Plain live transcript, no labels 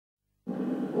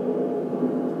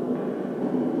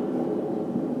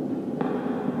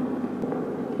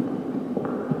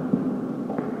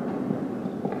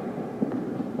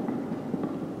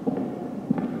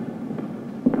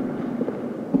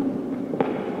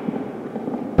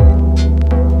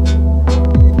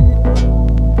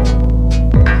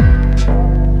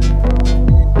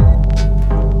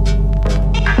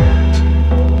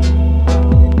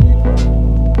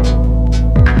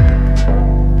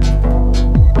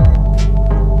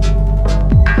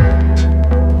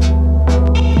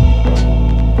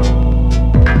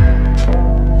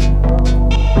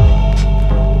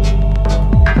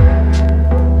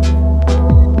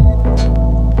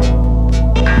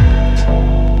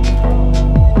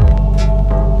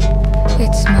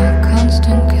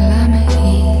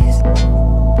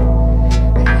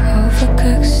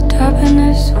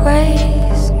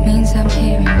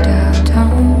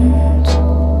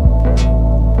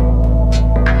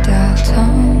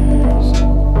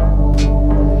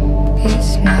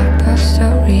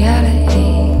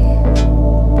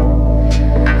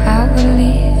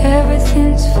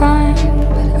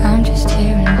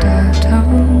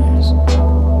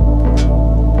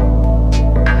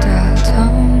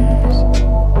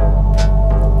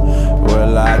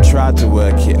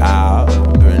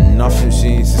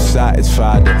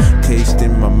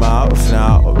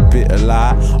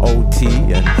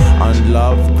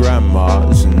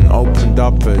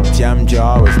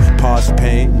jar with past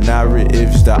pain,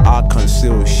 narratives that I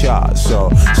conceal shot. So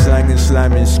slanging,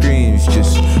 slamming screams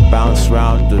just bounce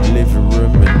round the living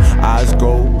room, and eyes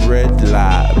go red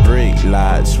like brake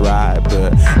lights, right?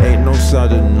 But ain't no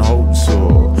sudden hopes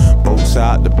or bolts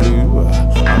out the blue.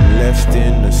 I'm left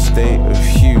in a state of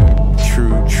hue,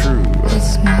 true, true.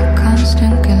 It's my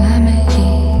constant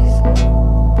calamities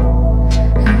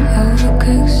and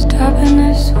overcooked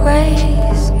stubbornness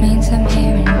ways means I'm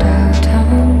here in dark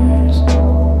tones.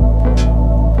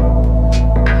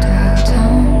 Dark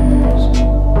tones.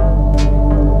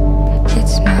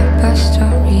 It's my bust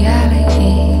of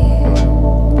reality.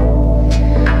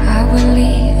 I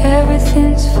believe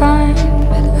everything's fine,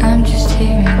 but I'm just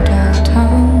here in dark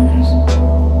tones.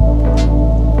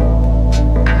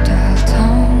 Dark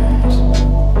tones.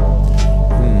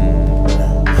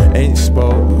 Ain't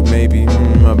spoke maybe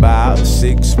about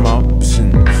 6 months,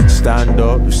 and stand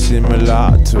up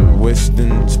similar to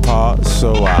Weston's part.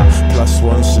 So I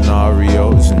 +1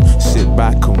 scenarios and sit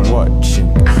back and watch,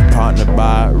 and partnered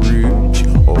by Rouge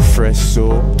or fresh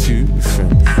salt tooth,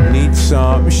 and need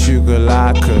some sugar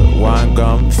like a wine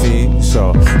gum fiend.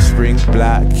 So spring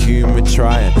black humor,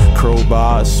 try and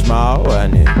crowbar a smile,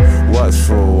 and it works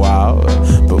for a while,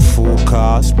 but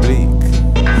forecast bleak.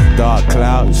 Dark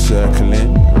clouds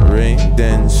circling, rain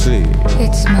then sleep.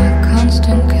 It's my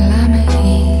constant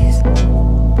calamities